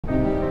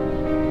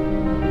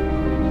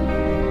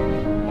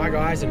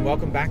guys, and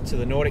welcome back to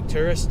the Nordic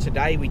Tourist.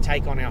 Today we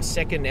take on our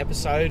second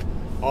episode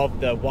of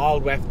the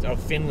Wild West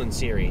of Finland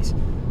series.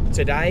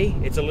 Today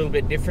it's a little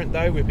bit different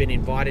though. We've been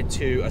invited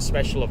to a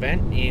special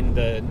event in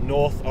the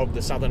north of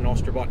the Southern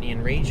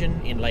Ostrobothnian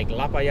region in Lake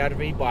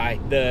Lappajärvi by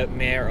the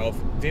mayor of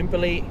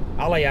Vimpeli,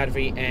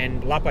 Alajärvi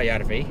and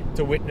Lappajärvi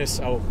to witness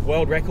a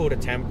world record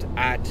attempt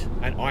at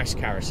an ice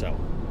carousel.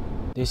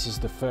 This is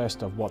the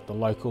first of what the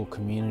local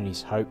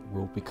communities hope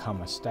will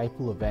become a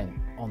staple event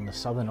on the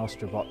Southern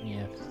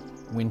Ostrobothnia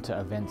winter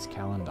events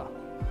calendar.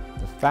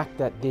 The fact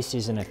that this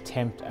is an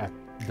attempt at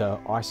the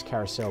Ice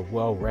Carousel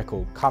world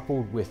record,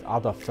 coupled with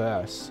other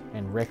firsts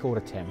and record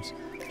attempts,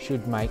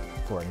 should make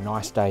for a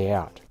nice day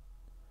out.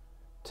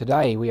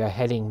 Today we are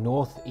heading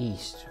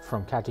northeast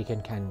from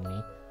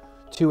Katikankani,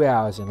 2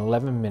 hours and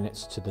 11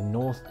 minutes to the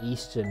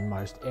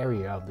northeasternmost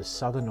area of the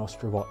Southern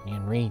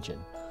Ostrobothnian region,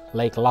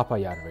 Lake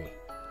Lappajärvi.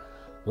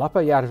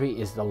 Lappajärvi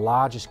is the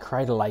largest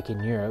crater lake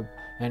in Europe,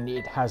 and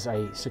it has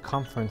a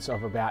circumference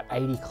of about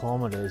 80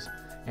 kilometers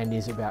and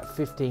is about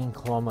 15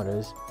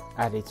 kilometers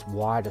at its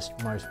widest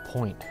most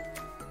point.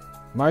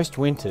 Most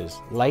winters,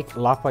 Lake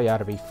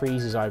Lappajärvi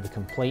freezes over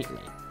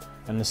completely,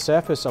 and the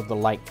surface of the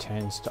lake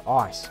turns to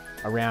ice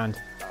around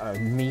a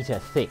meter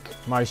thick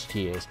most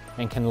years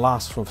and can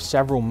last for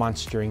several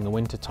months during the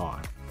winter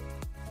time.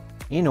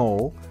 In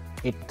all,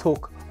 it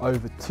took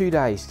over 2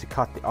 days to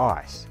cut the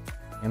ice,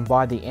 and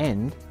by the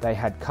end they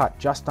had cut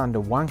just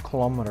under 1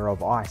 kilometer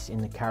of ice in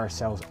the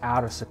carousel's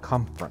outer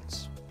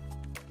circumference.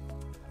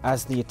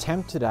 As the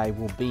attempt today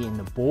will be in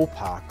the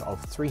ballpark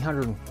of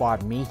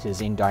 305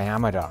 meters in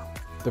diameter.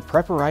 The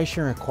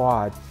preparation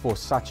required for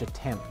such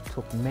attempt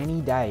took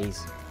many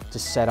days to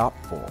set up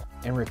for,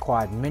 and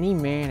required many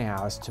man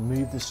hours to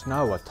move the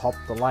snow atop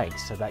the lake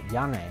so that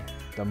Janne,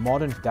 the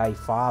modern day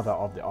father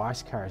of the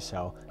ice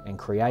carousel and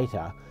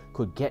creator,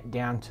 could get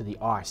down to the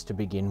ice to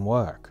begin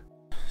work.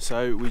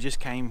 So we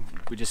just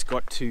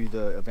got to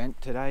the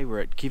event today. We're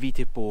at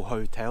Kivitipu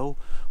Hotel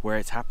where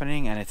it's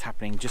happening, and it's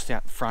happening just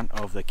out front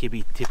of the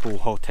Kivitipu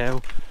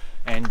Hotel.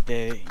 And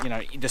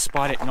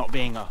despite it not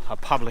being a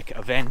public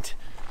event,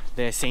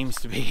 there seems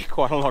to be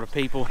quite a lot of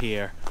people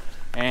here.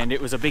 And it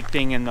was a big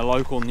thing in the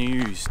local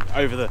news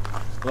over the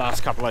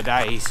last couple of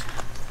days.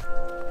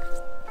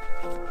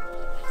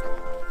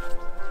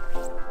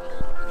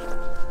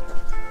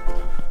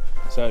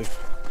 So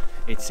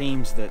it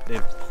seems that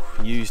they've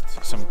used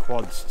some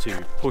quads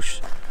to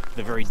push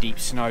the very deep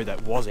snow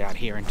that was out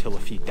here until a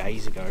few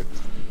days ago.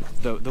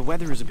 The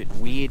weather is a bit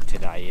weird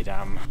today.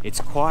 It's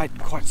quite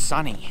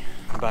sunny,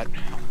 but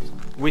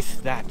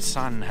with that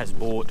sun has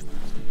brought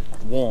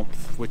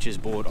warmth, which has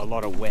brought a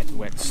lot of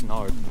wet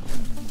snow.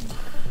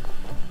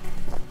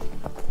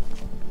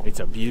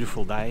 It's a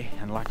beautiful day,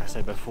 and like I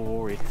said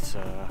before, it's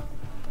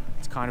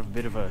kind of a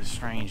bit of a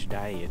strange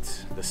day.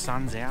 The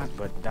sun's out,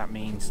 but that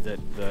means that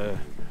the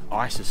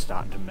ice is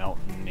starting to melt,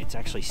 and it's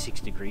actually 6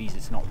 degrees.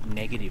 It's not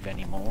negative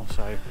anymore,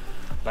 so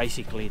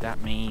basically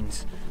that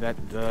means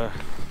that the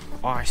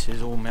ice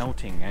is all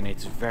melting, and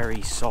it's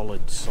very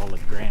solid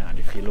ground.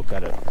 If you look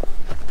at it,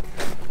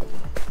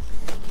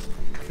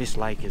 this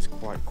lake is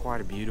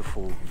quite a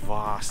beautiful,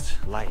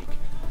 vast lake.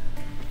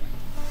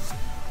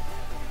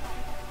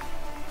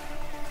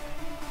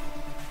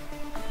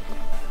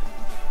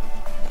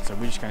 So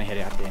we're just going to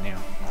head out there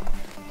now.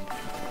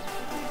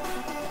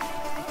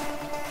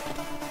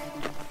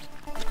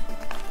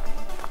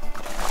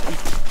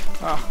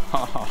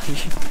 Oh,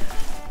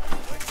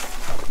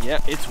 yeah,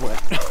 it's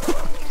wet.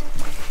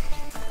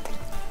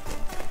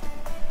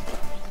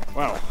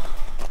 Wow,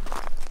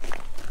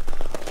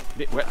 a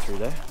bit wet through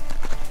there.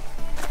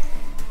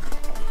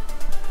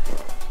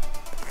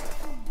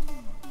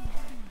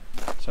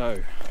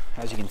 So,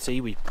 as you can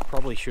see, we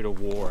probably should have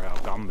wore our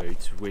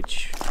gumboots,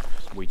 which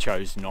we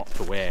chose not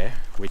to wear,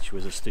 which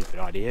was a stupid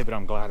idea, but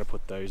I'm glad I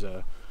put those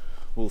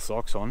wool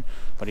socks on.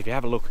 But if you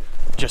have a look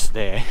just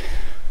there,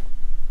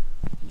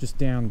 just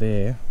down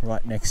there,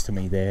 right next to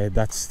me there,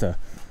 that's the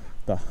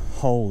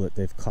hole that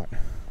they've cut.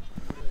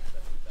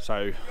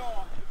 So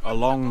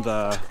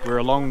we're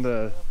along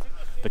the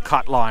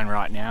cut line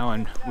right now,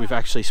 and we've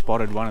actually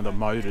spotted one of the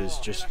motors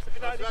just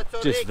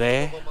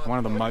there, one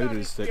of the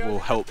motors that will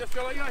help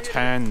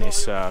turn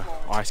this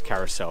ice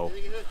carousel.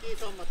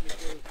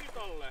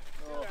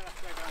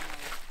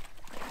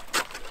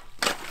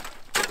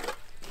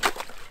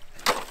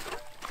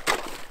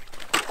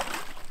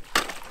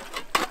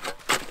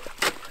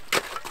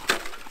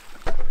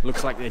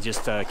 Looks like they're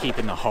just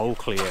keeping the hole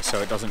clear so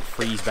it doesn't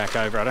freeze back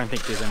over. I don't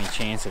think there's any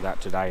chance of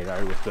that today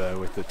though,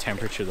 with the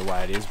temperature the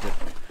way it is. But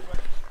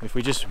if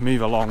we just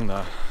move along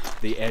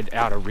the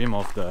outer rim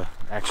of the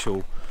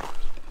actual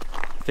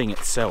thing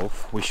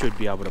itself, we should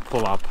be able to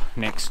pull up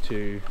next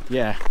to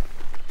the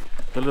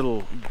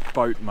little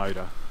boat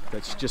motor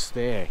that's just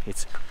there.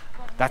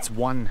 That's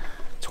one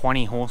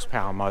 20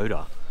 horsepower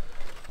motor.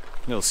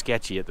 A little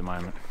sketchy at the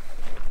moment.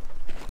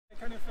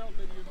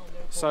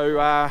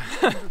 So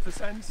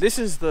this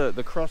is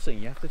the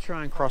crossing. You have to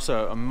try and cross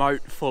a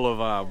moat full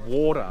of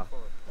water,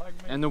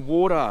 and the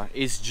water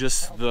is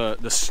just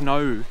the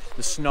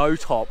snow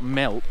top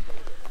melt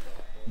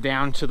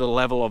down to the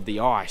level of the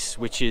ice,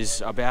 which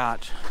is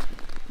about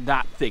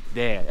that thick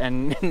there,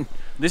 and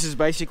this is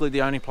basically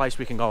the only place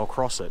we can go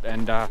across it.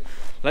 And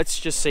let's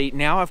just see.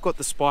 Now I've got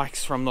the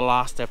spikes from the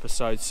last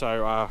episode,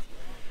 so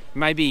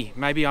maybe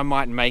I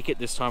might make it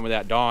this time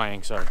without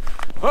dying. So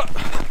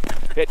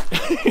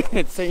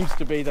it seems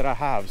to be that I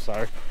have.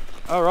 So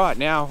all right,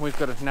 now we've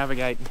got to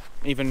navigate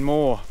even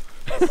more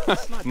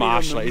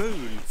marshlands.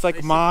 It's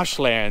like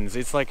marshlands.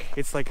 It's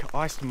like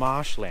iced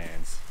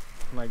marshlands.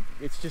 Like,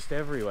 it's just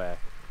everywhere.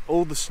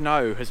 All the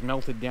snow has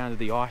melted down to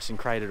the ice and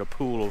created a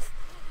pool of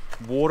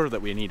water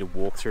that we need to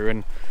walk through.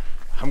 And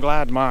I'm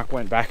glad Mark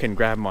went back and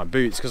grabbed my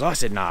boots, because I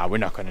said, nah, we're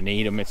not going to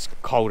need them, it's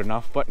cold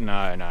enough. But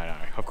no,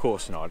 of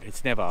course not.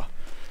 It's never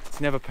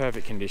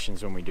perfect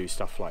conditions when we do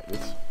stuff like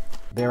this.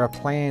 There are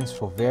plans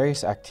for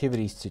various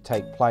activities to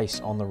take place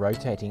on the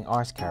rotating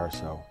ice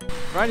carousel.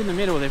 Right in the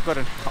middle, they've got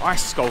an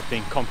ice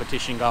sculpting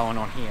competition going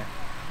on here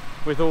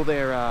with all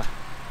their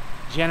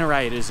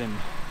generators and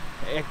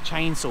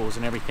chainsaws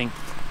and everything,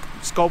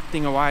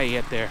 sculpting away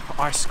at their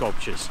ice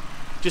sculptures.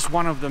 Just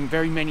one of the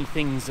very many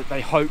things that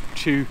they hope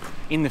to,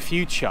 in the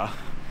future,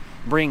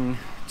 bring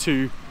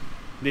to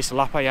this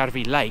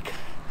Lappajärvi lake,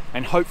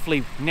 and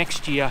hopefully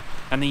next year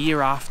and the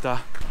year after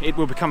it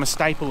will become a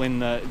staple in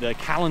the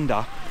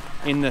calendar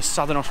in the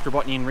Southern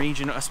Ostrobothnian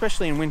region,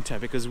 especially in winter,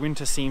 because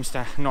winter seems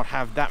to not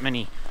have that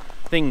many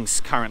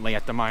things currently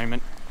at the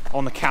moment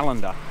on the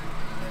calendar.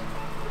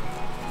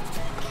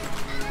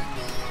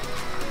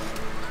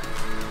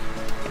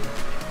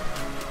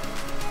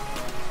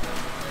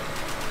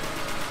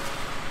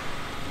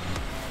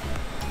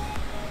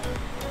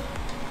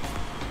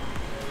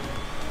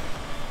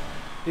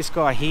 This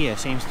guy here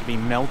seems to be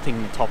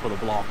melting the top of the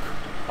block,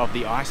 of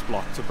the ice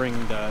block, to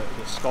bring the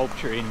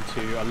sculpture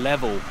into a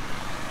level.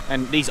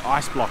 And these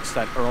ice blocks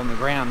that are on the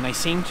ground, they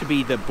seem to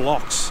be the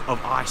blocks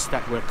of ice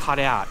that were cut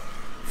out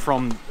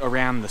from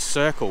around the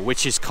circle,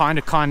 which is kind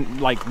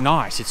of like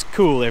nice. It's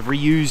cool. They've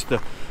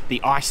reused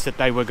the ice that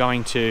they were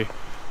going to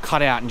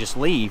cut out and just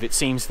leave. It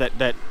seems that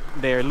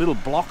they're little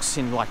blocks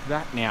in like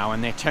that now,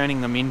 and they're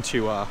turning them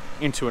into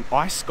an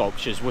ice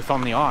sculptures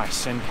on the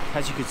ice. And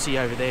as you could see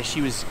over there,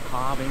 she was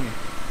carving.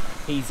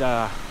 He's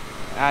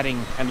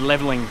adding and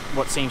leveling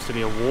what seems to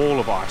be a wall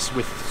of ice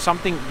with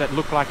something that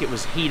looked like it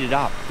was heated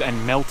up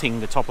and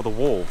melting the top of the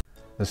wall.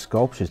 The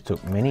sculptures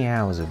took many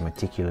hours of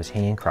meticulous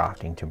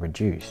handcrafting to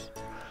produce.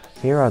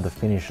 Here are the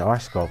finished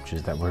ice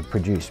sculptures that were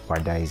produced by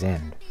day's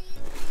end.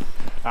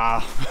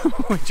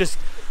 We're just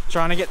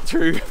trying to get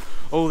through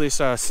all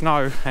this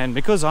snow, and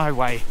because I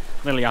weigh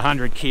nearly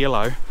 100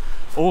 kilo,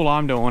 all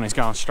I'm doing is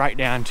going straight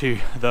down to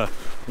the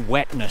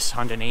wetness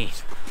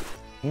underneath.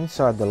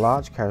 Inside the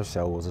large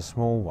carousel was a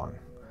small one.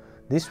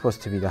 This was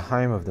to be the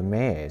home of the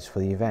mayors for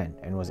the event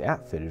and was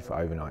outfitted for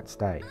overnight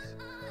stays.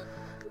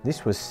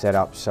 This was set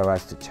up so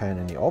as to turn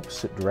in the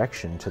opposite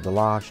direction to the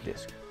large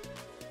disc.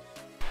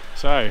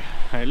 So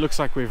it looks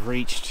like we've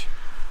reached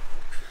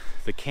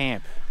the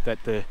camp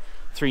that the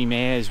three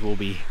mayors will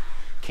be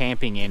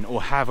camping in,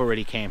 or have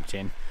already camped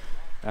in.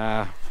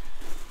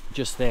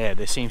 Just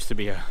there seems to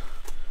be a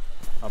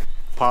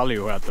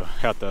palio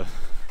out the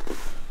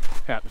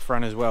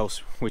front as well,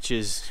 which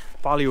is,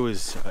 palio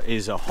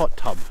is a hot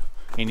tub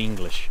in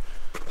English.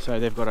 So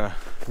they've got a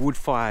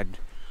wood-fired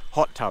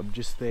hot tub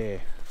just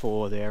there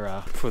for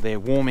their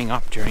warming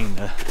up during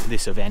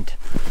this event.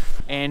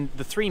 And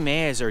the three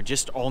mayors are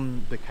just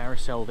on the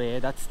carousel there.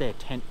 That's their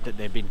tent that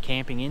they've been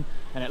camping in,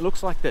 and it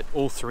looks like that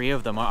all three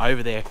of them are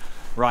over there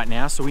right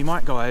now, so we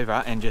might go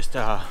over and just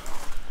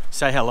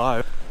say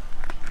hello.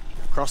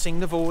 Crossing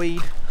the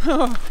void.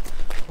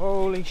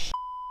 Holy sh**.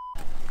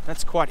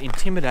 That's quite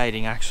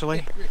intimidating,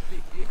 actually.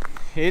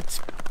 It's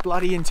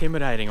bloody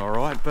intimidating,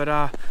 alright, but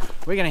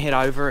we're going to head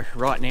over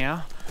right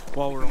now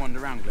while we're on the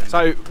round.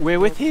 So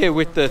we're here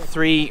with the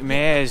three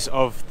mayors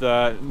of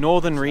the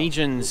northern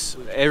regions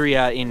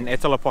area in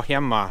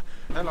Etelä-Pohjanmaa.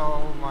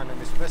 Hello, my name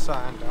is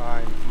Vesa and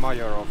I'm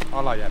mayor of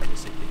Alajärvi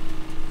city.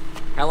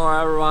 Hello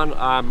everyone,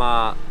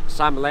 I'm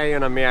Sam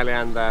Leijonamieli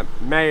and the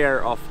mayor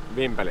of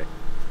Vimpeli.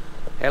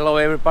 Hello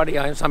everybody,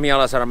 I'm Sami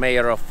Alasara,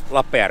 mayor of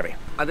Lappajärvi.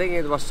 I think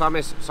it was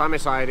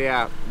Sami's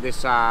idea,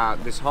 this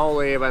whole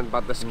event,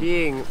 but the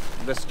skiing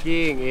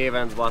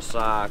event was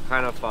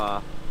kind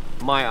of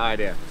my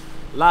idea.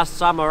 Last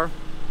summer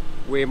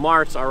we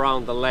marched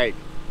around the lake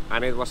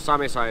and it was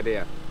Sami's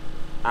idea.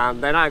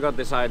 And then I got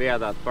this idea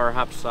that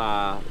perhaps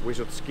we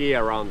should ski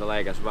around the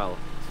lake as well.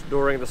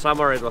 During the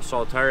summer it was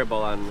so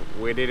terrible and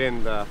we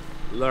didn't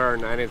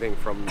learn anything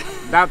from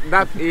that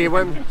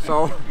event,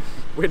 so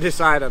we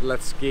decided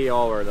let's ski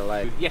over the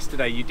lake.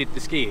 Yesterday you did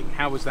the skiing,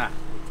 how was that?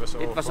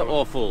 It was an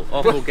awful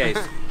case.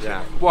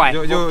 Yeah. Why?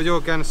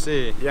 You can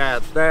see. Yeah,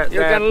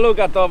 you can look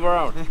at all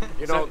around.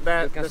 You know,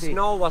 the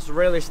snow was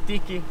really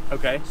sticky.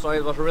 Okay. So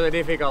it was really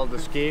difficult to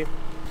ski.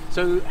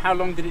 So how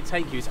long did it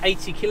take you? It's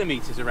 80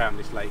 kilometers around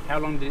this lake. How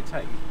long did it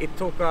take? It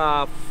took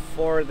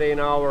 14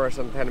 hours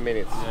and 10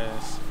 minutes.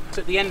 Yes.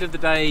 So at the end of the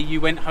day, you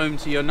went home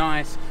to your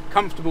nice,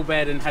 comfortable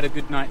bed and had a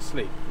good night's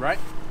sleep, right?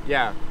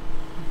 Yeah.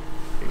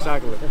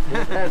 Exactly.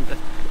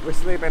 We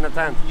sleep in a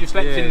tent. You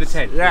slept in the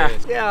tent? Yeah.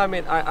 Yes. Yeah, I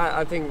mean,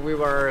 I think we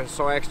were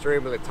so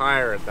extremely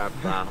tired that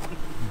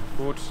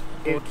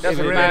it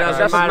Doesn't really matter-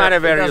 doesn't doesn't matter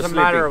where it you're doesn't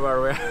matter sleeping.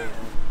 where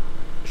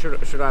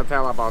we should I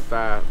tell about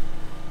the...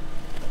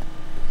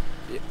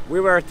 We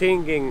were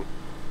thinking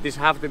this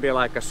have to be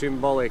like a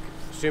symbolic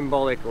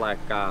like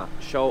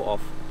show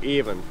of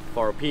event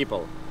for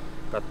people.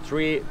 That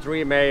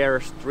three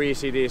mayors, 3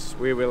 cities,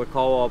 we will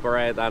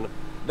cooperate, and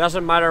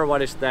doesn't matter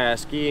what is the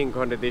skiing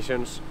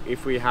conditions,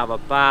 if we have a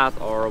path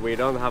or we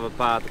don't have a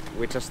path,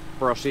 we just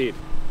proceed.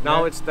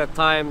 Now it's the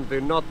time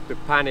to not to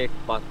panic,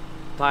 but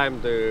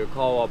time to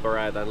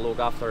cooperate and look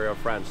after your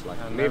friends. Like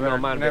leave no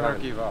man never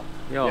behind. give up.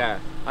 Yeah.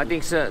 I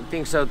think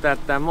so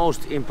that the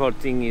most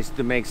important thing is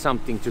to make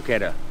something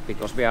together,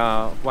 because we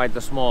are quite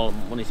a small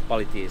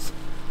municipalities,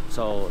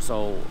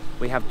 so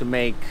we have to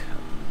make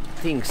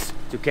things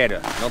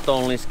together, not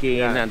only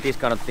skiing and these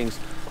kind of things,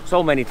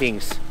 so many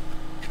things.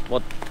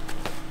 What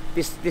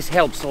this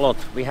helps a lot.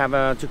 We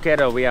have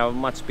together we are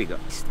much bigger.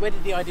 Where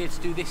did the idea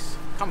to do this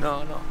come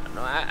from?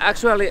 No.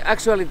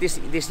 Actually,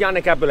 this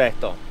Janne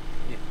Käpylehto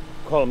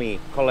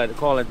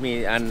called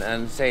me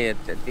and say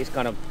that this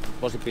kind of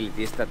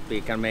possibilities that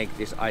we can make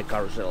these Ice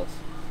Carousels,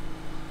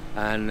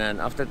 and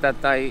after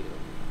that I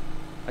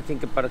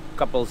think about a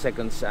couple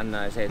seconds and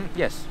I said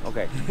yes,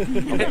 okay.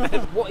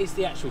 What is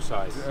the actual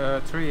size?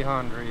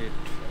 308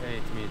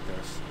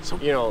 meters. So,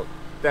 You know,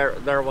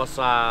 there was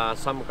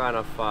some kind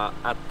of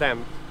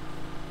attempt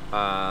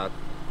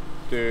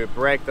to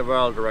break the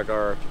world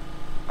record,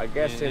 I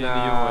guess in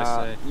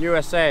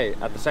USA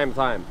at the same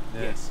time.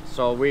 Yes.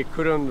 So we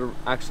couldn't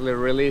actually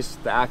release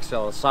the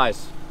actual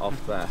size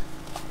of the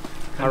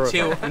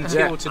until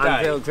Yeah, today.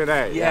 Until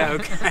today. Yeah,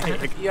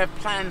 okay. You have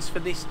plans for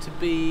this to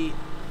be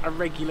a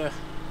regular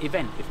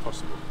event, if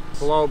possible.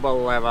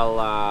 Global level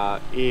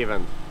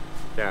event.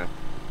 Yeah.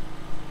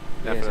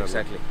 Definitely. Yes,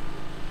 exactly.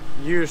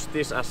 Use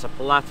this as a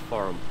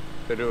platform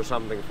to do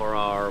something for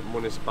our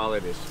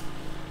municipalities.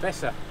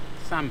 Vesa,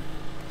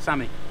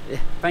 Sami,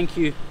 thank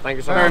you. Thank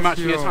you so very much. much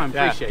for your time.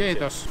 Yeah. Appreciate it.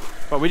 Kiitos.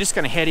 But we're just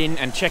going to head in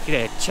and check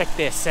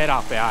their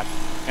setup out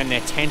and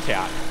their tent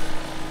out.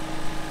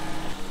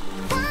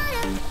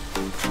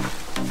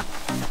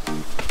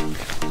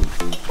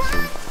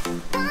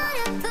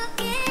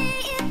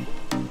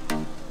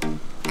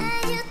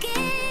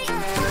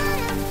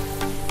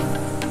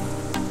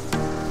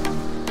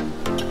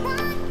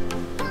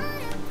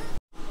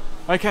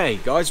 Okay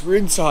guys, we're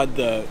inside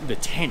the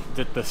tent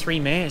that the 3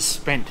 mayors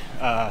spent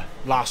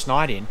last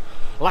night in.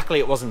 Luckily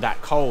it wasn't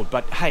that cold,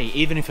 but hey,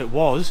 even if it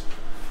was,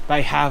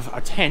 they have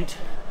a tent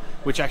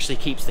which actually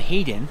keeps the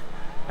heat in,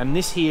 and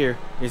this here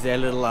is their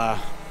little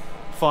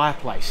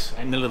fireplace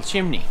and the little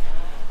chimney.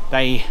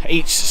 They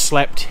each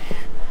slept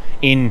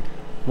in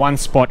one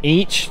spot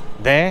each,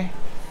 there,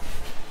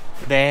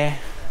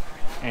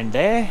 and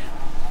there.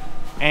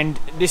 And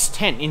this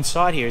tent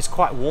inside here is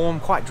quite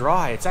warm, quite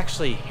dry. It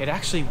actually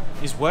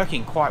is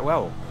working quite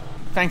well.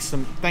 Thanks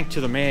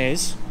to the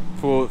mayors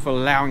for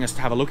allowing us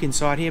to have a look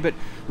inside here. But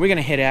we're going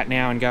to head out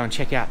now and go and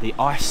check out the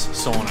ice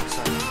sauna.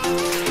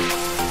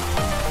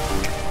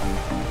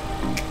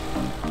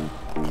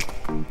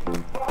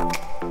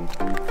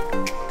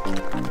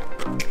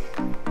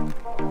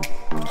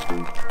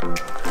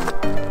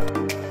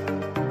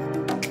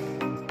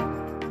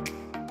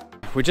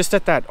 We're just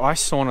at that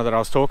ice sauna that I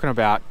was talking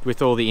about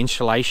with all the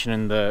insulation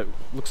and the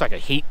looks like a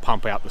heat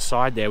pump out the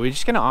side there. We're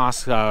just going to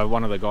ask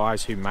one of the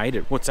guys who made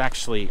it what's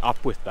actually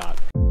up with that.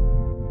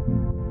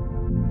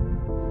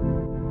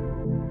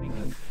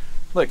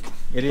 Look,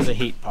 it is a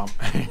heat pump.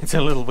 It's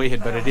a little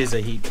weird, but it is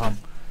a heat pump.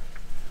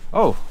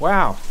 Oh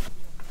wow!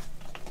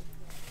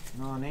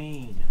 No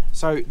need.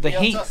 So the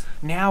heat.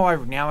 Now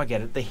I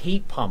get it. The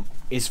heat pump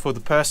is for the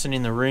person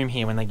in the room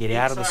here when they get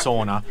out of the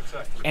sauna,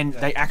 and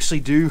they actually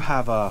do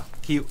have a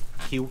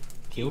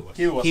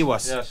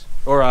kiwas. Yes.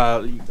 Or I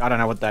don't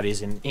know what that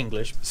is in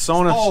English.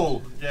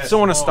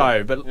 Sauna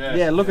stove. But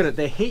yeah, look at it.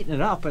 They're heating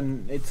it up,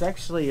 and it's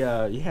actually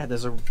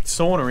there's a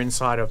sauna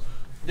inside of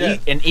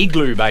an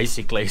igloo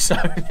basically. So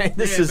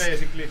this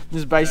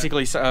is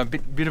basically a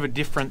bit of a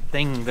different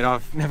thing that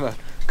I've never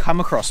come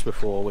across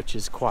before, which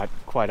is quite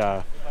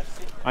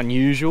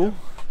unusual.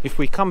 If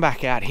we come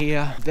back out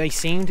here, they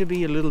seem to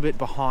be a little bit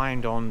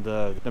behind on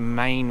the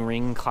main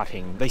ring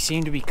cutting. They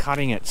seem to be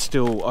cutting it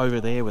still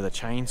over there with a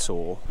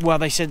chainsaw. Well,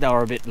 they said they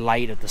were a bit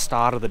late at the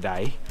start of the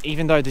day.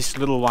 Even though this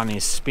little one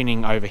is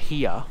spinning over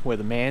here where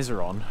the mares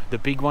are on, the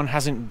big one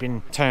hasn't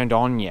been turned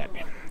on yet.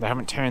 They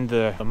haven't turned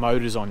the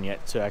motors on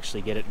yet to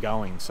actually get it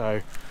going.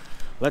 So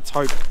let's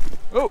hope.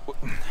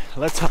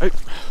 Let's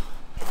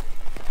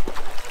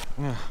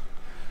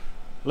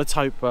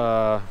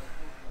hope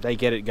they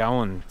get it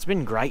going. It's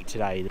been great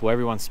today.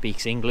 Everyone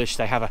speaks English.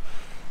 They have a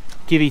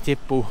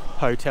Kivitippu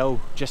hotel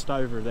just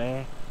over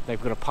there.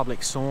 They've got a public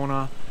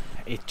sauna.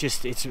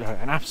 It's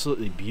an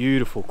absolutely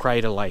beautiful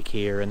crater lake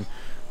here, and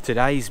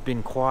today's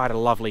been quite a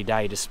lovely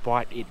day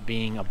despite it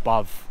being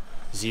above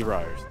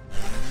 0.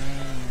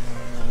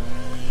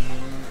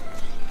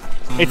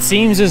 It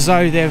seems as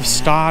though they've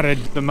started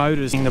the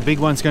motors, and the big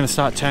one's going to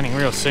start turning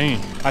real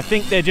soon. I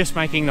think they're just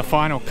making the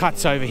final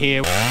cuts over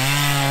here.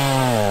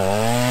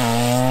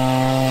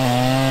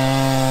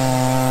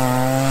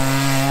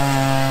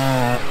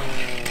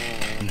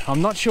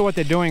 I'm not sure what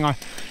they're doing.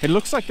 It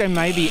looks like they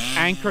may be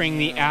anchoring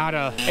the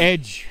outer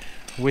edge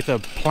with a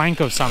plank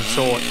of some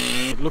sort.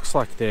 It looks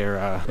like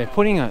they're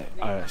putting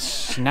a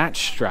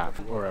snatch strap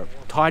or a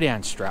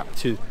tie-down strap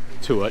to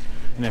it,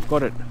 and they've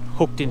got it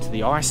hooked into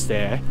the ice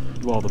there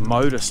while the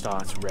motor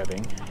starts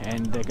revving,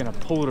 and they're going to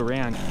pull it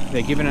around.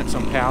 They're giving it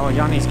some power.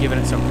 Janne's giving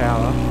it some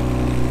power.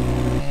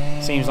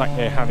 Seems like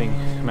they're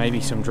having maybe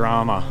some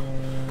drama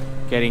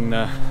getting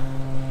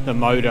the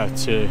motor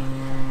to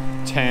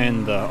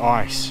turn the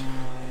ice.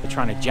 They're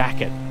trying to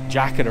jack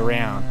it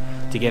around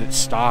to get it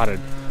started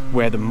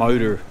where the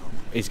motor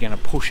is going to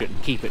push it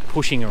and keep it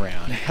pushing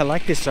around. I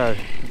like this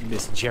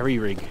jerry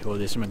rig or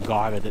this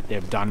MacGyver that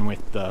they've done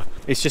with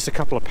it's just a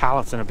couple of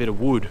pallets and a bit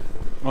of wood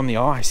on the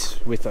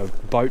ice with a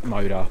boat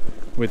motor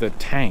with a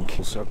tank.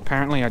 So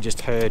apparently I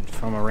just heard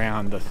from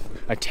around the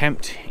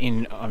attempt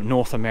in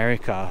North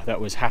America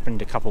that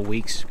happened a couple of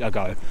weeks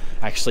ago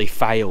actually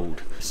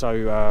failed.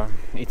 So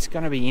it's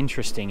going to be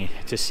interesting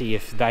to see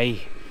if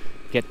they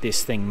get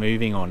this thing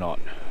moving or not.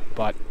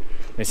 But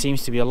there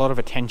seems to be a lot of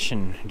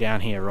attention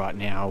down here right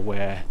now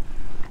where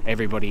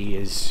everybody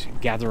is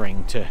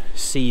gathering to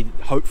see,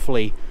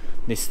 hopefully,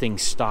 this thing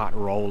start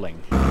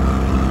rolling.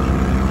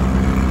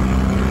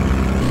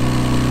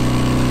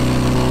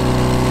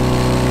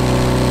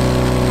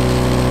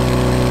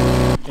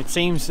 It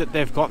seems that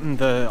they've gotten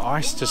the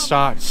ice to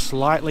start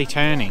slightly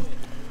turning.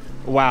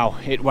 Wow,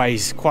 it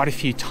weighs quite a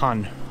few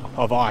ton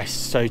of ice,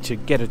 so to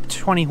get a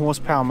 20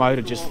 horsepower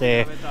motor just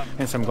there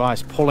and some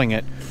guys pulling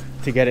it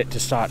to get it to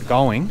start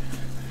going,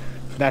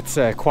 that's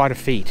quite a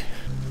feat.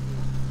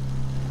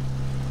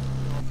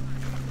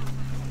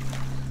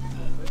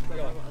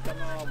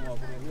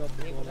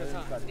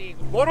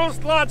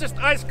 World's largest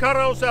ice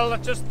carousel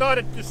just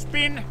started to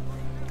spin.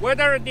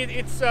 Whether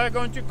it's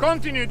going to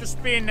continue to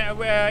spin,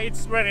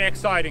 it's very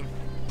exciting.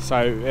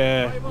 So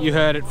you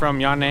heard it from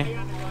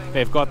Janne.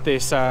 They've got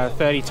this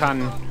 30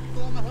 ton,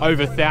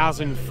 over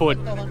 1,000 foot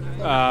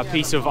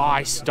piece of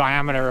ice,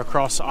 diameter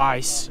across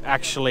ice.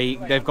 Actually,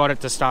 they've got it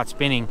to start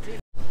spinning.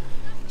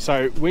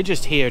 So we're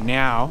just here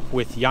now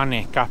with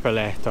Janne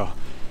Käpylehto.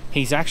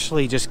 He's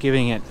actually just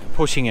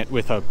pushing it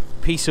with a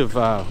piece of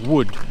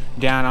wood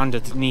down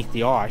underneath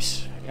the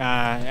ice,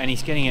 and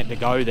he's getting it to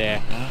go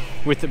there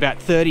with about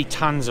 30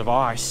 tons of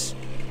ice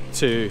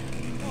to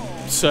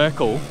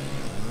circle.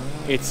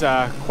 It's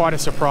quite a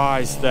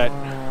surprise that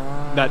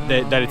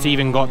it's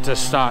even got to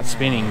start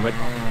spinning, but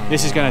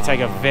this is going to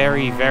take a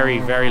very, very,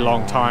 very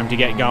long time to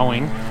get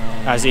going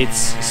as it's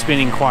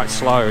spinning quite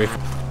slow.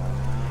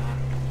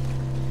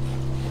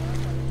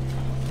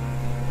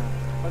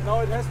 But now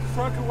it has to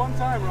circle one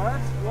time,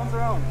 right? Once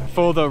around.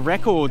 For the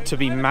record to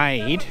be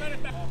made,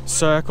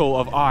 circle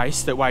of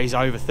ice that weighs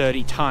over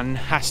 30 ton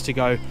has to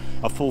go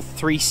a full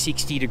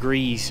 360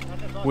 degrees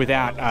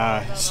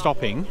without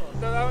stopping.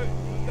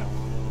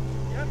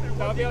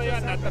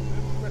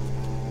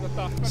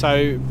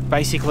 So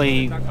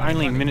basically,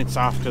 only minutes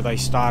after they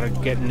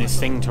started getting this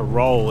thing to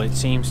roll, it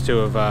seems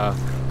to have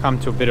come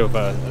to a bit of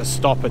a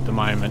stop at the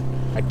moment.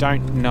 I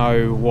don't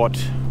know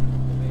what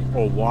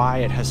or why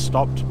it has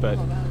stopped, but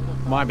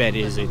my bet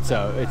is it's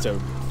a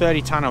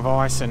 30 ton of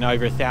ice and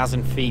over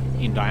 1,000 feet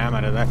in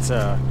diameter.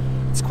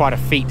 It's quite a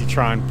feat to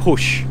try and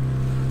push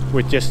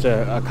with just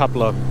a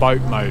couple of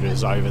boat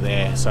motors over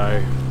there.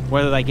 So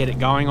whether they get it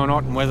going or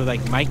not, and whether they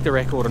make the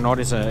record or not,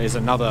 is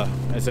another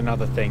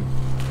thing.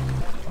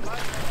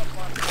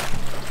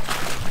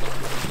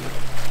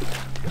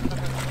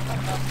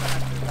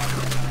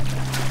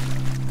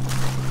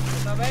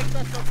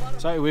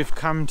 So we've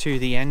come to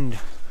the end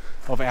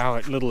of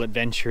our little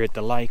adventure at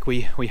the lake.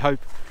 We hope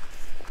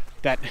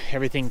that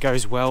everything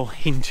goes well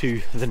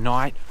into the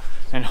night,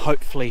 and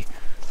hopefully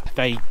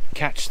they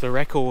catch the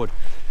record.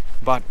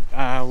 But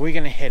we're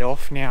going to head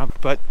off now,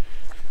 but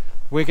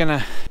we're going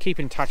to keep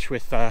in touch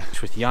with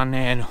Janne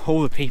and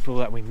all the people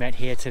that we met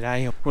here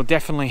today. We'll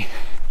definitely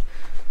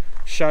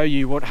show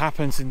you what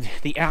happens and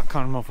the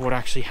outcome of what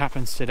actually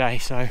happens today.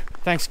 So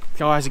thanks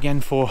guys again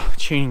for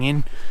tuning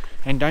in,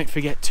 and don't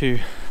forget to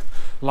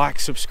like,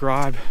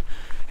 subscribe,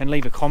 and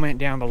leave a comment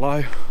down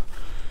below,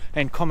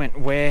 and comment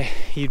where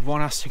you'd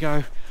want us to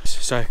go.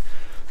 So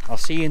I'll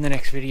see you in the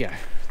next video.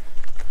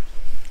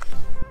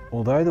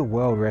 Although the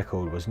world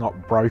record was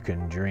not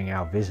broken during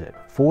our visit,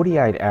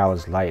 48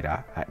 hours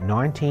later at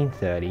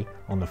 19:30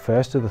 on the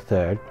 1st of the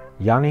 3rd,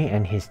 Janne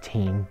and his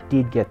team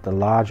did get the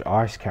large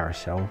ice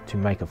carousel to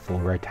make a full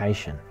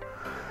rotation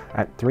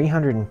at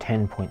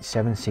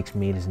 310.76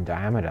 meters in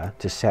diameter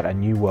to set a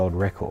new world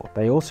record.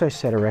 They also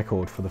set a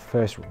record for the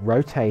first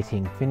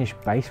rotating Finnish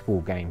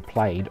baseball game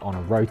played on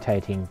a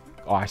rotating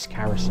ice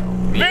carousel.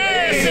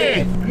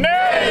 Viisi,